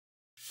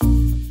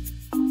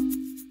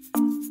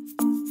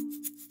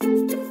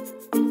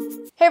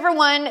Hey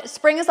everyone,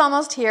 spring is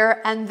almost here,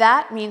 and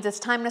that means it's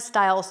time to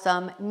style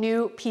some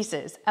new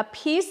pieces. A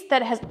piece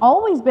that has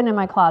always been in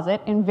my closet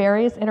in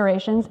various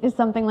iterations is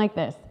something like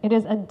this. It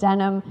is a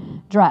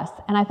denim dress,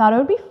 and I thought it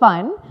would be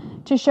fun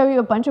to show you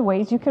a bunch of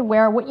ways you could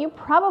wear what you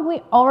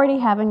probably already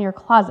have in your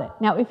closet.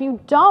 Now, if you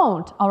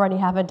don't already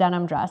have a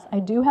denim dress, I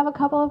do have a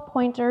couple of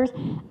pointers,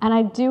 and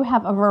I do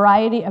have a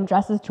variety of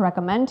dresses to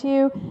recommend to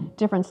you,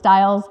 different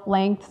styles,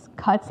 lengths,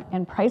 cuts,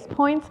 and price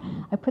points.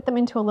 I put them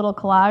into a little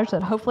collage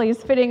that hopefully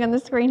is fitting on the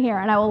screen here,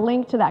 and I will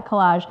link to that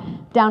collage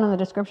down in the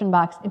description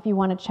box if you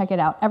want to check it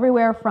out.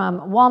 Everywhere from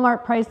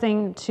Walmart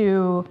pricing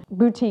to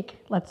boutique,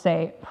 let's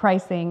say,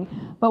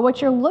 pricing. But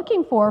what you're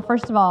looking for,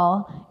 first of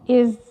all,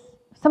 is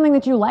something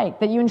that you like,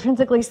 that you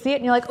intrinsically see it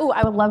and you're like, oh,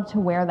 I would love to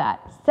wear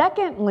that.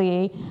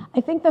 Secondly,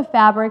 I think the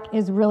fabric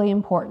is really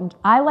important.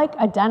 I like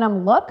a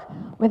denim look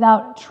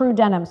without true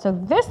denim. So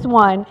this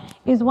one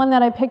is one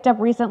that I picked up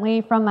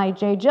recently from my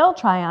J. Jill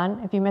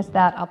try-on. If you missed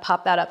that, I'll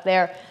pop that up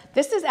there.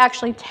 This is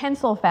actually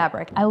Tencel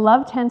fabric. I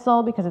love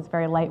Tencel because it's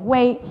very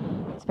lightweight,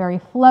 it's very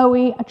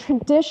flowy. A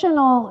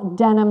traditional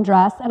denim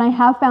dress, and I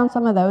have found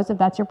some of those if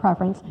that's your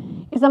preference,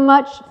 is a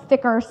much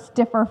thicker,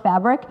 stiffer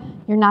fabric.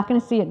 You're not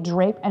gonna see it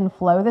drape and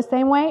flow the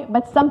same way,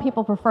 but some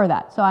people prefer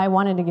that, so I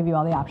wanted to give you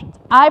all the options.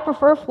 I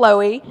prefer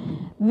flowy.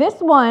 This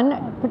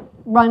one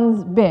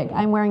runs big.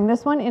 I'm wearing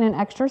this one in an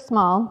extra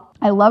small.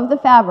 I love the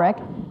fabric.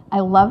 I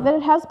love that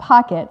it has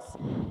pockets.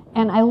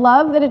 And I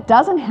love that it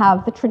doesn't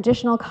have the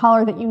traditional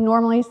collar that you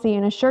normally see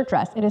in a shirt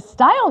dress. It is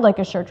styled like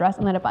a shirt dress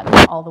and then it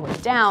buttons all the way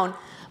down.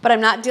 But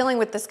I'm not dealing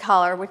with this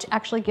collar, which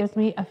actually gives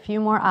me a few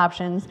more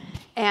options.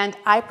 And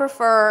I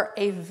prefer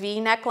a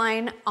V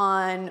neckline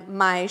on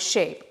my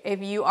shape.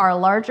 If you are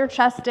larger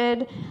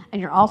chested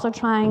and you're also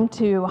trying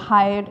to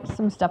hide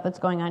some stuff that's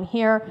going on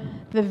here,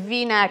 the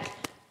V neck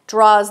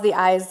draws the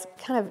eyes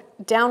kind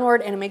of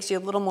downward and it makes you a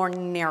little more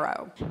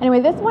narrow. Anyway,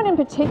 this one in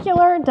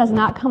particular does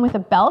not come with a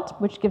belt,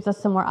 which gives us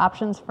some more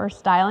options for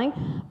styling.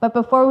 But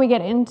before we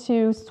get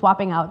into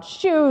swapping out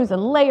shoes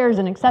and layers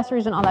and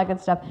accessories and all that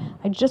good stuff,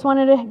 I just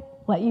wanted to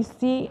let you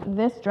see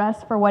this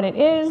dress for what it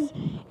is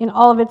in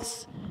all of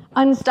its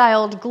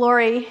unstyled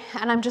glory.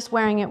 And I'm just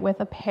wearing it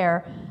with a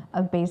pair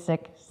of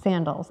basic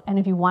sandals. And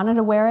if you wanted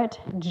to wear it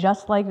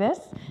just like this,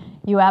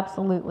 you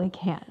absolutely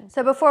can.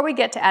 So before we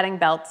get to adding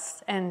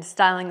belts and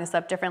styling this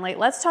up differently,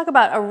 let's talk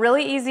about a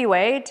really easy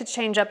way to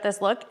change up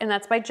this look, and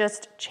that's by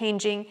just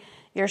changing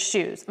your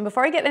shoes. And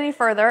before I get any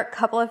further, a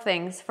couple of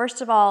things.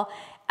 First of all,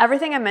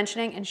 everything I'm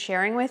mentioning and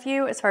sharing with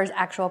you as far as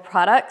actual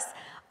products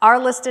are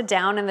listed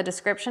down in the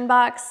description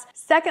box.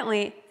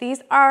 Secondly,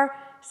 these are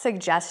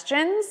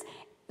suggestions.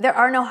 There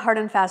are no hard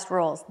and fast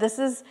rules. This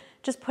is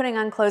just putting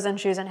on clothes and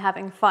shoes and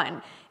having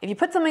fun. If you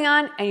put something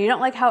on and you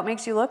don't like how it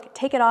makes you look,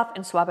 take it off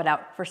and swap it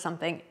out for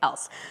something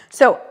else.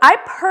 So I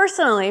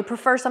personally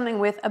prefer something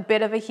with a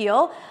bit of a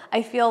heel.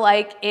 I feel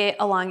like it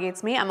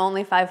elongates me. I'm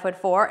only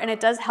 5'4", and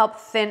it does help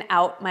thin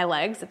out my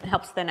legs. It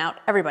helps thin out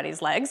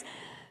everybody's legs.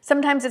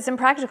 Sometimes it's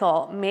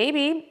impractical.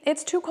 Maybe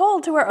it's too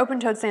cold to wear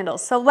open-toed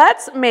sandals. So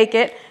let's make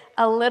it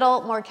a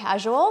little more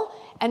casual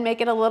and make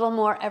it a little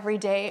more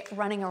everyday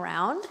running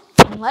around.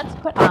 And let's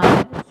put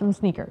on some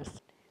sneakers.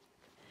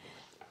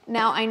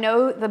 Now, I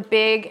know the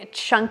big,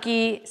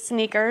 chunky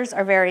sneakers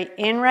are very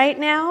in right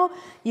now.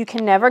 You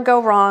can never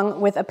go wrong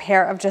with a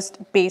pair of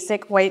just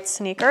basic white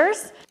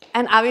sneakers.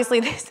 And obviously,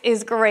 this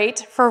is great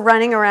for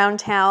running around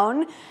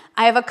town.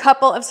 I have a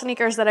couple of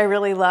sneakers that I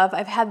really love.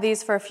 I've had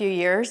these for a few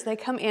years. They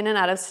come in and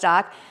out of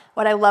stock.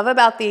 What I love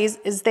about these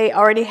is they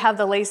already have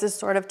the laces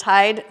sort of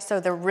tied, so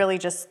they're really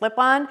just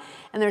slip-on.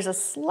 And there's a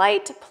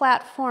slight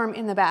platform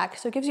in the back,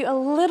 so it gives you a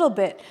little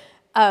bit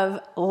of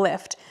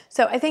lift.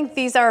 So I think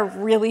these are a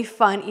really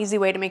fun, easy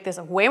way to make this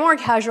way more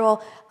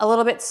casual, a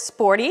little bit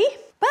sporty,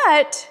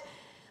 but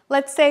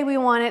let's say we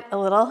want it a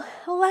little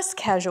less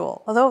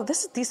casual. Although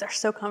these are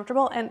so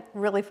comfortable and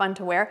really fun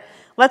to wear.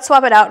 Let's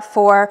swap it out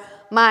for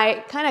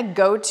my kind of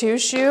go-to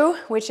shoe,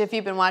 which if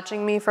you've been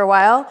watching me for a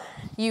while,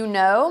 you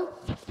know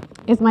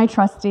is my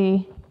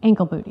trusty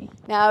ankle bootie.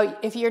 Now,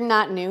 if you're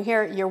not new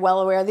here, you're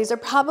well aware these are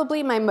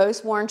probably my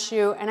most worn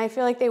shoe, and I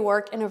feel like they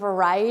work in a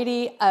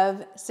variety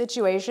of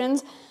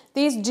situations.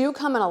 These do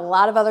come in a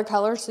lot of other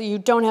colors, so you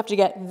don't have to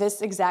get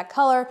this exact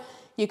color.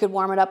 You could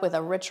warm it up with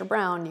a richer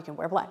brown, you can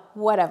wear black,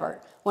 whatever.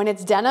 When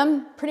it's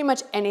denim, pretty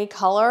much any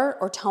color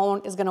or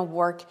tone is gonna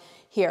work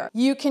here.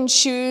 You can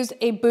choose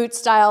a boot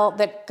style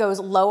that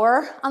goes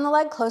lower on the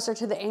leg, closer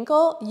to the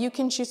ankle. You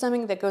can choose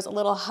something that goes a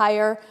little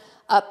higher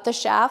up the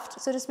shaft,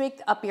 so to speak,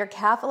 up your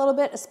calf a little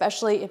bit,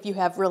 especially if you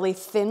have really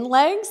thin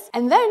legs.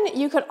 And then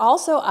you could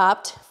also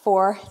opt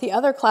for the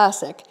other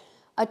classic,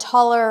 a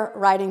taller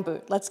riding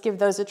boot. Let's give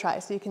those a try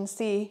so you can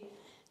see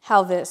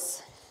how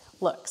this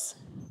looks.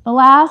 The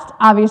last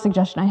obvious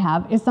suggestion I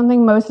have is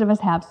something most of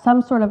us have,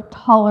 some sort of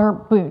taller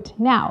boot.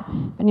 Now,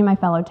 if any of my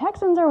fellow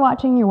Texans are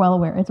watching, you're well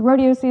aware it's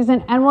rodeo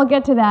season, and we'll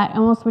get to that,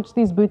 and we'll switch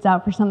these boots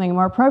out for something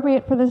more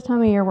appropriate for this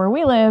time of year where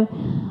we live.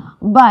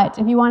 But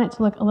if you want it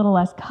to look a little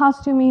less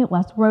costumey,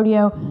 less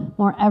rodeo,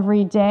 more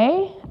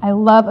everyday, I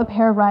love a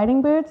pair of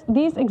riding boots.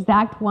 These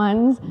exact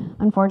ones,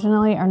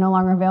 unfortunately, are no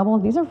longer available.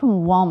 These are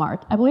from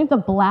Walmart. I believe the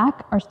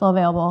black are still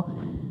available,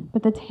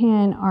 but the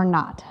tan are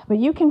not. But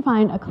you can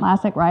find a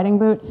classic riding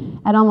boot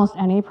at almost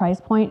any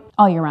price point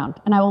all year round.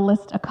 And I will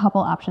list a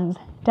couple options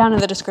down in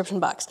the description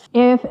box.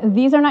 If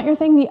these are not your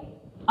thing, the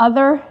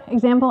other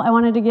example I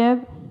wanted to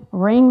give,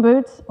 rain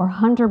boots or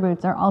hunter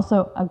boots are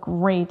also a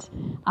great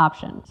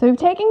option. So we've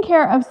taken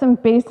care of some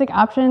basic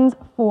options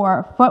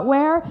for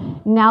footwear.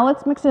 Now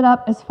let's mix it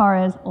up as far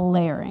as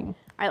layering.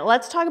 All right,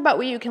 let's talk about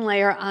what you can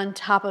layer on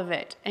top of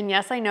it. And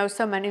yes, I know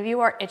so many of you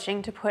are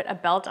itching to put a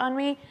belt on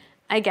me.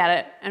 I get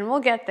it, and we'll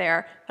get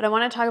there, but I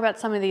want to talk about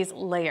some of these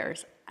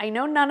layers. I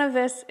know none of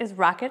this is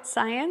rocket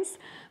science,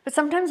 but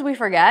sometimes we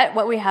forget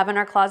what we have in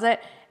our closet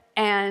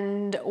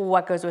and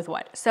what goes with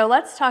what. So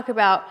let's talk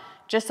about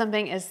just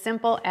something as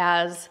simple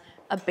as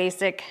a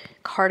basic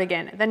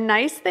cardigan. The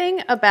nice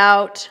thing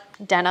about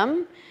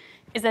denim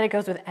is that it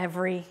goes with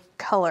every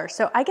color.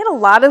 So I get a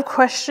lot of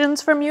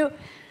questions from you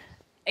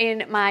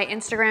in my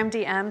Instagram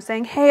DM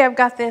saying, hey, I've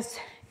got this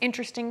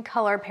interesting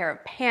color pair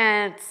of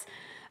pants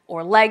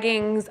or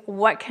leggings.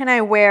 What can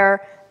I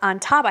wear on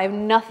top? I have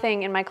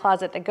nothing in my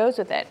closet that goes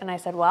with it. And I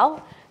said,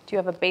 well, do you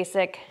have a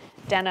basic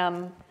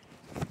denim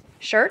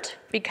shirt?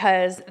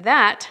 Because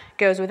that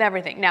goes with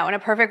everything. Now, in a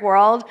perfect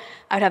world,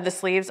 I would have the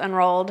sleeves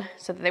unrolled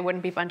so that they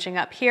wouldn't be bunching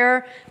up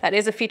here. That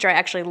is a feature I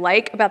actually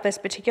like about this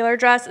particular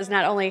dress, is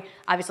not only,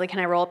 obviously, can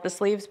I roll up the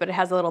sleeves, but it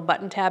has a little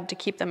button tab to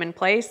keep them in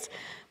place.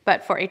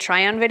 But for a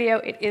try-on video,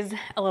 it is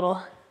a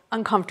little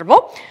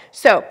uncomfortable.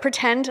 So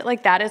pretend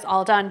like that is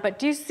all done. But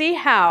do you see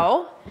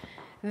how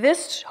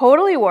this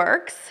totally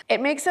works? It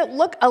makes it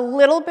look a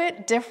little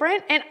bit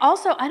different. And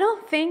also, I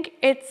don't think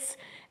it's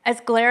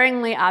as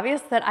glaringly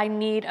obvious that I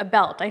need a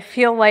belt. I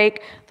feel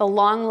like the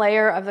long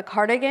layer of the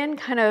cardigan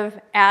kind of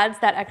adds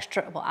that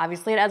extra, well,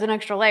 obviously it adds an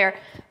extra layer,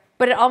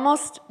 but it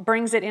almost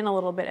brings it in a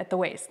little bit at the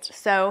waist.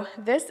 So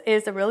this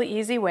is a really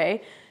easy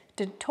way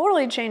to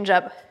totally change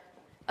up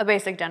a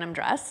basic denim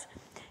dress.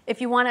 If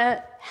you want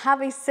to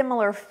have a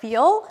similar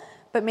feel,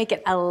 but make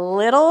it a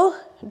little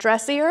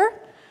dressier,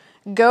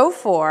 go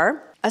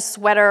for a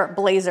sweater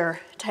blazer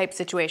type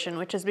situation,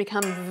 which has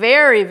become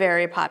very,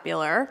 very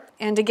popular.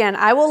 And again,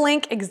 I will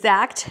link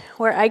exact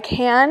where I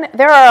can.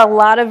 There are a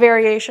lot of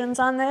variations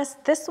on this.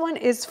 This one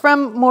is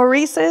from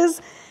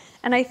Maurice's,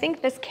 and I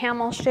think this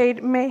camel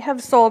shade may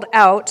have sold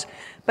out,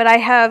 but I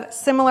have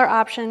similar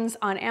options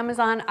on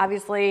Amazon.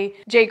 Obviously,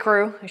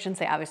 J.Crew, I shouldn't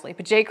say obviously,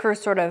 but J.Crew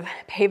sort of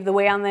paved the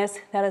way on this.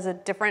 That is a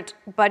different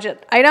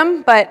budget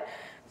item, but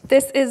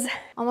this is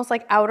almost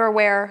like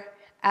outerwear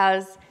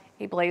as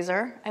a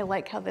blazer. I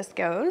like how this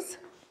goes.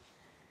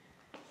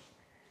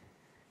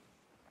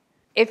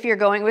 If you're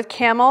going with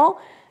camel,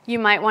 you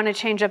might want to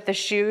change up the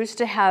shoes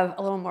to have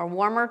a little more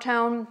warmer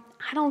tone.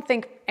 I don't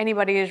think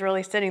anybody is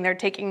really sitting there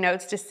taking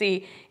notes to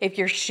see if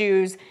your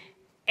shoes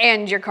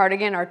and your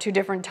cardigan are two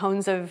different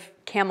tones of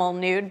camel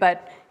nude,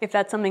 but if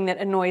that's something that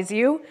annoys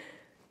you,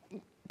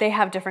 they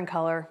have different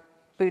color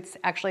boots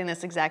actually in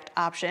this exact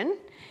option.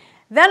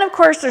 Then of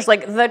course there's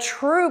like the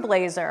true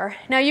blazer.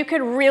 Now you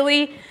could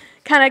really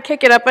kind of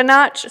kick it up a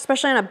notch,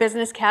 especially on a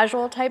business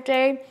casual type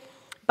day,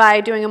 by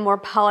doing a more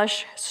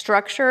polished,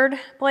 structured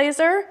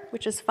blazer,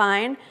 which is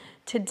fine.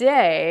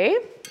 Today,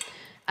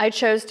 I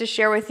chose to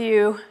share with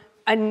you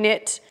a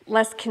knit,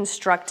 less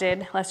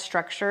constructed, less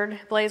structured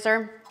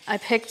blazer. I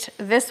picked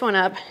this one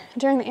up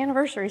during the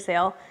anniversary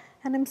sale,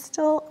 and I'm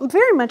still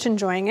very much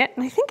enjoying it,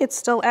 and I think it's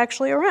still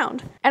actually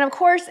around. And of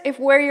course, if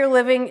where you're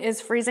living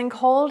is freezing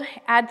cold,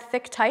 add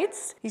thick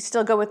tights. You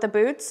still go with the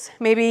boots.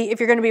 Maybe if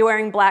you're gonna be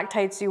wearing black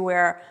tights, you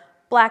wear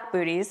black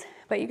booties,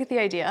 but you get the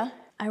idea.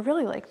 I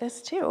really like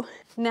this too.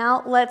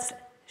 Now let's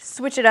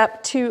switch it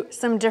up to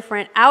some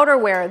different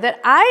outerwear that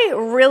I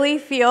really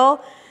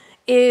feel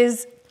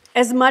is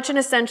as much an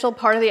essential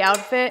part of the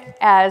outfit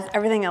as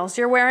everything else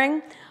you're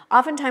wearing.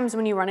 Oftentimes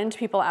when you run into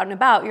people out and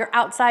about, you're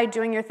outside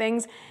doing your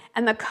things,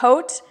 and the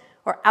coat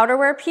or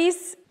outerwear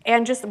piece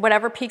and just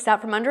whatever peeks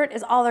out from under it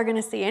is all they're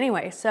gonna see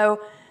anyway. So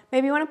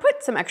maybe you wanna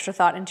put some extra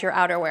thought into your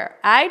outerwear.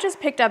 I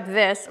just picked up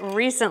this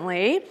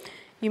recently.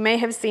 You may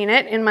have seen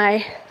it in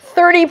my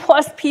 30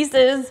 plus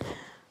pieces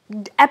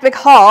epic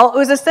haul. It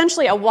was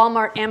essentially a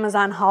Walmart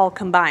Amazon haul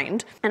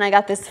combined. And I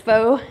got this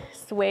faux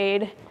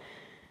suede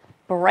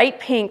bright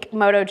pink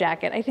moto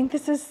jacket. I think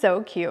this is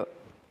so cute.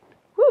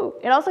 Woo.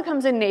 It also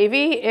comes in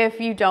navy if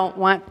you don't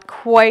want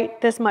quite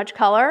this much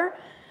color,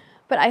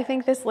 but I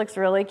think this looks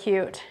really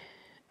cute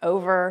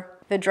over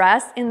the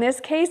dress. In this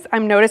case,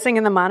 I'm noticing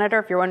in the monitor,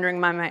 if you're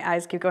wondering why my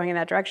eyes keep going in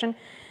that direction,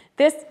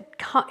 this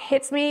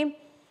hits me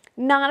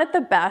not at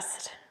the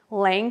best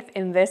length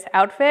in this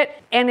outfit,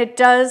 and it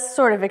does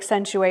sort of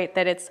accentuate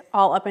that it's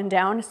all up and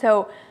down.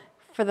 So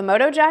For the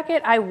moto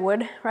jacket, I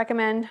would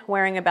recommend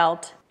wearing a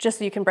belt just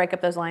so you can break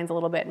up those lines a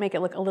little bit, make it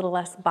look a little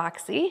less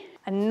boxy.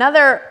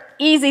 Another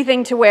easy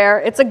thing to wear,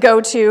 it's a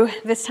go-to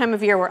this time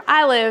of year where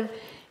I live,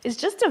 is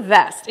just a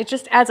vest. It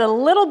just adds a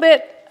little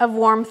bit of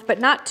warmth, but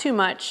not too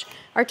much.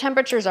 Our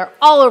temperatures are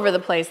all over the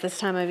place this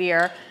time of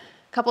year.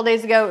 A couple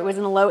days ago, it was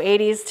in the low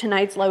 80s.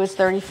 Tonight's low is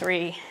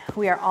 33.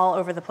 We are all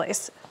over the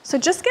place. So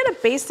just get a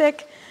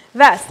basic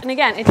vest. And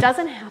again, it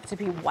doesn't have to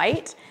be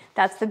white.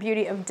 That's the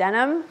beauty of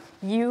denim.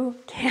 You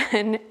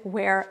can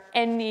wear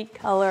any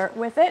color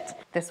with it.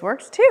 This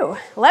works too.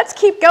 Let's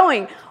keep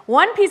going.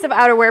 One piece of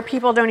outerwear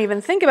people don't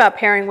even think about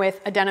pairing with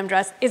a denim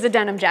dress is a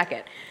denim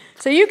jacket.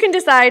 So you can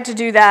decide to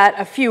do that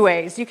a few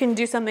ways. You can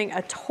do something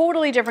a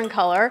totally different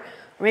color,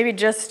 or maybe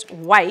just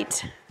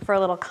white for a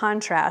little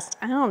contrast.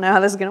 I don't know how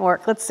this is gonna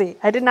work. Let's see.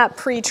 I did not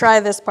pre-try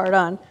this part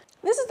on.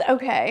 This is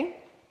okay.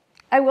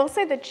 I will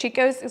say that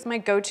Chico's is my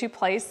go-to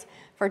place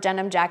for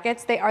denim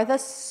jackets. They are the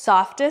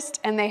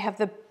softest and they have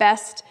the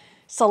best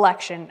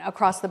selection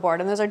across the board.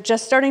 And those are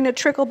just starting to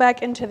trickle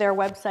back into their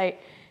website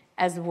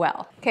as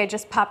well. Okay,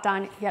 just popped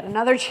on yet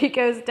another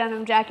Chico's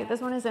denim jacket.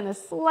 This one is in a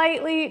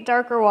slightly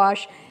darker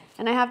wash.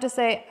 And I have to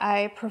say,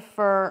 I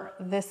prefer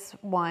this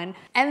one.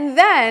 And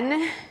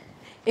then,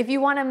 if you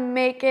wanna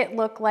make it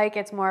look like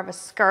it's more of a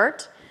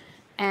skirt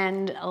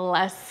and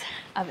less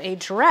of a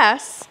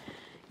dress,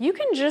 you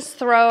can just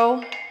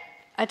throw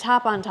a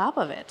top on top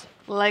of it,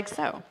 like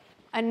so.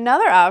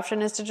 Another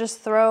option is to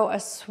just throw a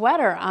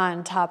sweater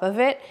on top of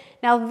it.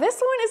 Now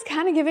this one is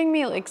kind of giving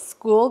me like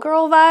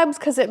schoolgirl vibes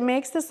because it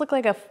makes this look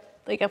like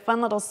a fun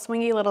little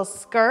swingy little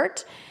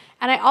skirt.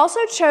 And I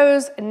also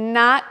chose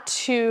not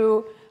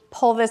to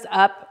pull this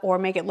up or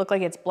make it look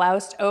like it's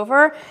bloused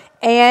over.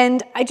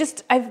 And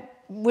I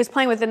was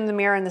playing with it in the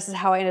mirror and this is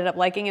how I ended up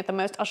liking it the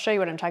most. I'll show you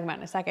what I'm talking about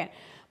in a second.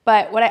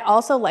 But what I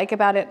also like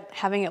about it,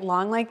 having it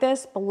long like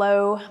this,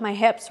 below my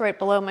hips, right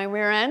below my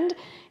rear end,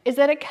 is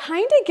that it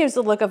kind of gives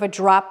the look of a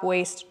drop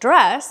waist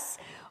dress,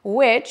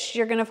 which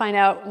you're gonna find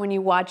out when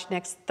you watch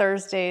next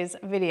Thursday's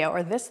video,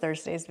 or this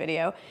Thursday's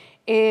video,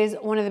 is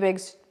one of the big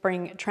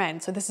spring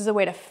trends. So this is a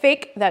way to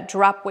fake that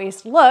drop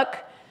waist look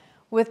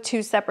with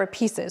two separate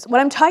pieces.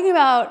 What I'm talking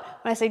about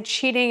when I say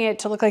cheating it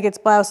to look like it's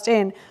bloused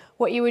in,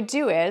 what you would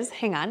do is,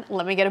 hang on,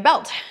 let me get a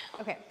belt.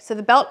 Okay, so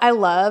the belt I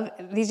love,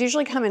 these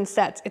usually come in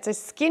sets. It's a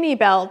skinny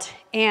belt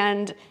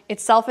and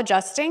it's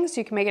self-adjusting, so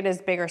you can make it as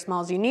big or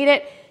small as you need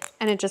it,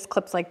 and it just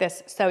clips like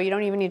this, so you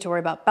don't even need to worry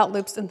about belt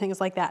loops and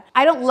things like that.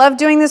 I don't love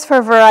doing this for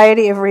a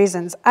variety of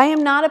reasons. I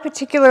am not a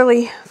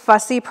particularly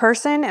fussy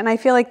person, and I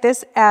feel like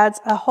this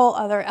adds a whole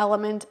other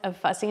element of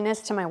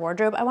fussiness to my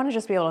wardrobe. I wanna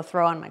just be able to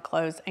throw on my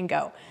clothes and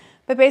go.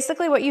 But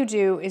basically what you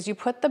do is you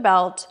put the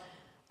belt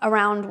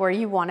around where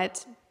you want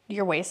it,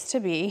 your waist to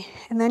be,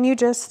 and then you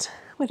just,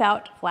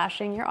 without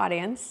flashing your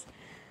audience,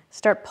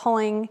 start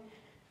pulling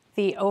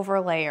the over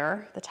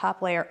layer, the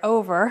top layer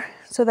over,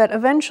 so that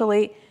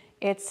eventually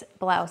it's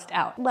bloused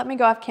out. Let me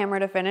go off camera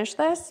to finish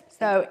this.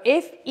 So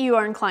if you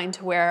are inclined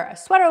to wear a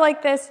sweater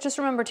like this, just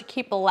remember to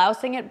keep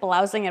blousing it,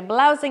 blousing it,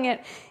 blousing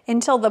it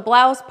until the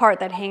blouse part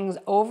that hangs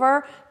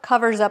over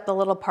covers up the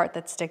little part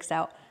that sticks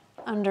out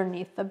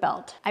underneath the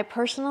belt. I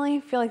personally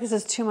feel like this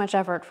is too much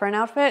effort for an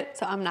outfit,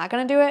 so I'm not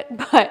gonna do it,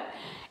 but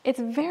it's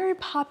very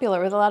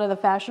popular with a lot of the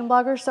fashion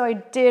bloggers, so I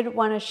did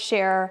want to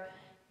share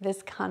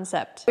this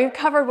concept. We've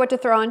covered what to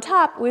throw on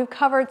top. We've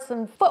covered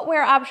some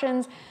footwear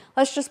options.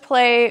 Let's just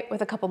play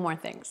with a couple more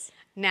things.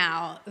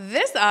 Now,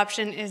 this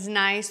option is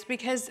nice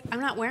because I'm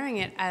not wearing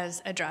it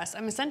as a dress.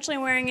 I'm essentially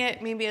wearing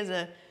it maybe as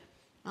a,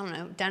 I don't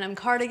know, denim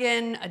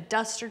cardigan, a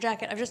duster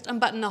jacket. I've just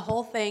unbuttoned the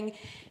whole thing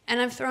and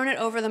I've thrown it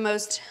over the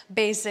most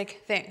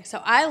basic thing.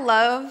 So I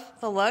love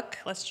the look.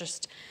 Let's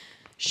just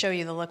show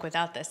you the look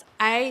without this.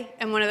 I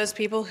am one of those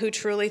people who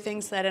truly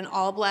thinks that an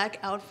all black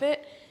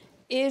outfit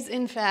is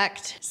in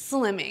fact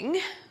slimming,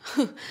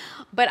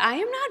 but I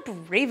am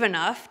not brave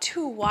enough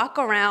to walk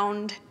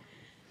around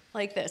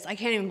like this. I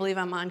can't even believe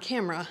I'm on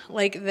camera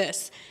like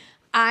this.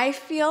 I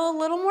feel a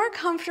little more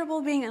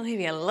comfortable being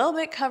maybe a little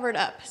bit covered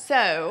up.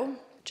 So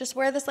just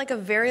wear this like a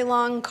very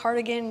long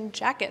cardigan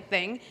jacket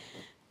thing.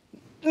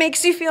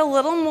 Makes you feel a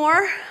little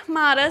more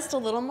modest, a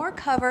little more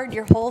covered.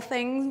 Your whole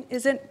thing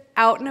isn't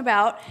out and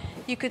about.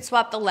 You could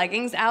swap the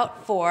leggings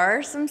out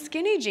for some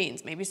skinny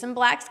jeans, maybe some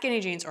black skinny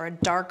jeans or a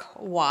dark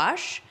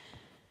wash.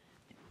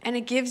 And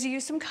it gives you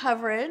some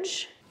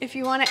coverage. If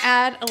you want to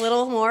add a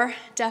little more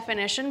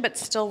definition but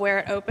still wear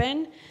it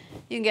open,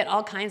 you can get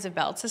all kinds of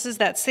belts. This is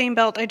that same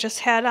belt I just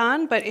had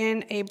on, but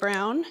in a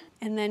brown.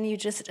 And then you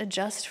just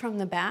adjust from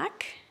the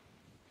back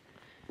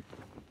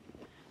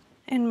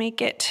and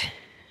make it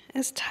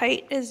as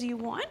tight as you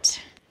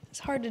want. It's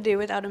hard to do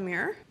without a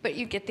mirror, but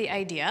you get the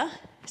idea.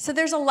 So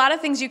there's a lot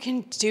of things you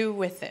can do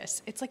with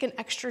this. It's like an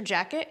extra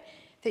jacket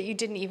that you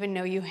didn't even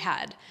know you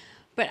had.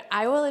 But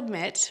I will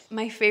admit,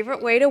 my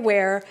favorite way to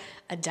wear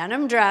a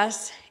denim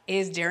dress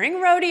is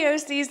during rodeo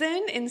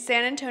season in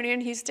San Antonio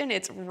and Houston.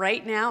 It's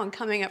right now and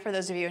coming up for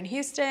those of you in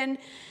Houston.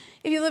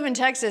 If you live in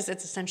Texas,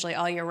 it's essentially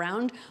all year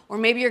round. Or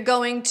maybe you're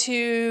going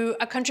to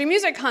a country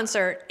music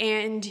concert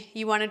and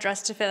you want to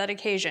dress to fit that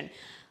occasion.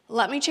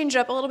 let me change it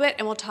up a little bit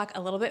and we'll talk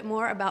a little bit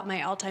more about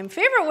my all-time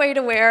favorite way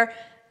to wear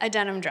a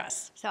denim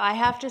dress. So I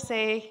have to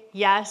say,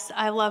 yes,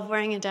 I love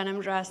wearing a denim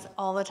dress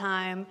all the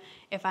time.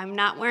 If I'm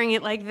not wearing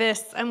it like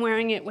this, I'm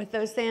wearing it with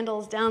those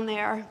sandals down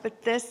there,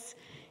 but this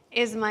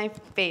is my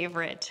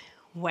favorite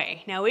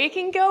way. Now we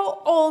can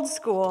go old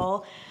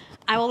school.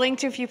 I will link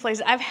to a few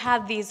places. I've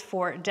had these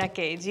for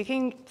decades. You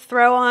can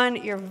throw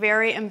on your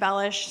very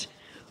embellished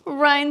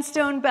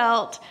rhinestone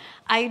belt.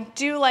 I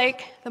do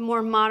like the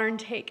more modern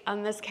take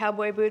on this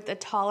cowboy boot. The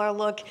taller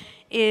look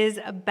is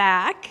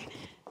back,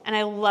 and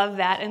I love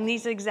that. And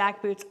these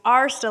exact boots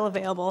are still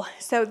available.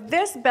 So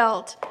this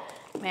belt,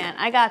 man,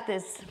 I got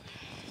this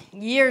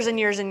years and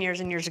years and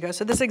years and years ago.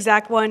 So this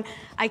exact one,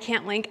 I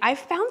can't link. I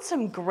found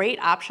some great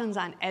options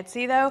on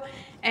Etsy though,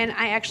 and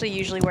I actually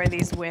usually wear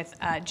these with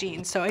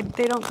jeans, so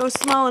they don't go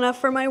small enough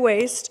for my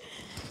waist.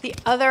 The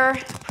other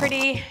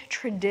pretty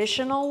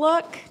traditional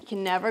look, you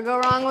can never go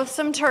wrong with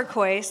some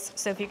turquoise.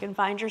 So if you can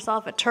find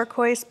yourself a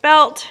turquoise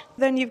belt,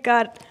 then you've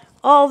got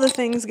all the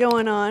things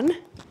going on.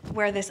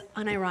 Wear this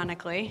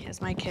unironically, as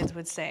my kids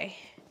would say.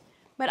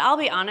 But I'll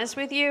be honest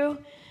with you,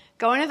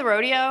 going to the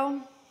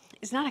rodeo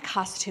is not a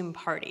costume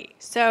party.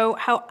 So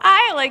how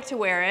I like to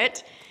wear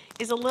it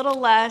is a little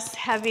less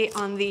heavy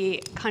on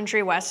the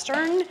country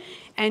western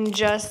and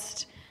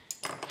just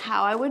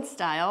how I would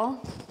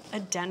style a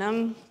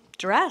denim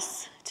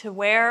dress to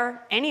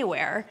wear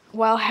anywhere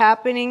while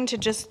happening to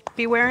just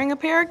be wearing a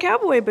pair of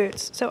cowboy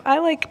boots. So I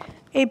like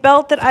a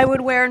belt that I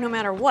would wear no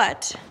matter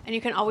what. And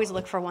you can always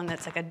look for one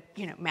that's like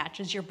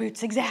matches your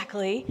boots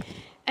exactly.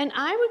 And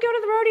I would go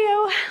to the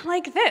rodeo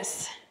like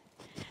this.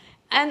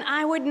 And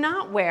I would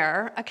not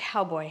wear a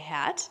cowboy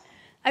hat.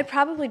 I'd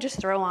probably just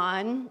throw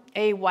on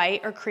a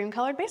white or cream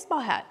colored baseball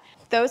hat.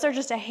 Those are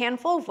just a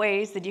handful of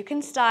ways that you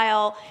can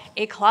style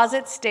a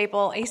closet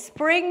staple, a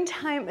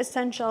springtime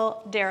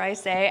essential, dare I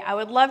say. I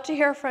would love to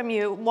hear from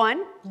you.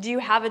 1, do you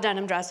have a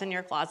denim dress in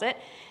your closet?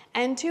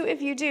 And 2,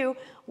 if you do,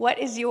 what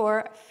is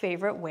your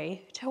favorite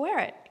way to wear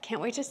it?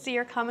 Can't wait to see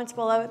your comments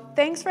below.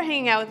 Thanks for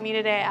hanging out with me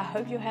today. I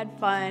hope you had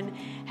fun.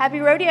 Happy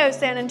rodeo,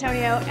 San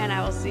Antonio, and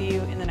I will see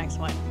you in the next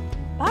one.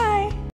 Bye.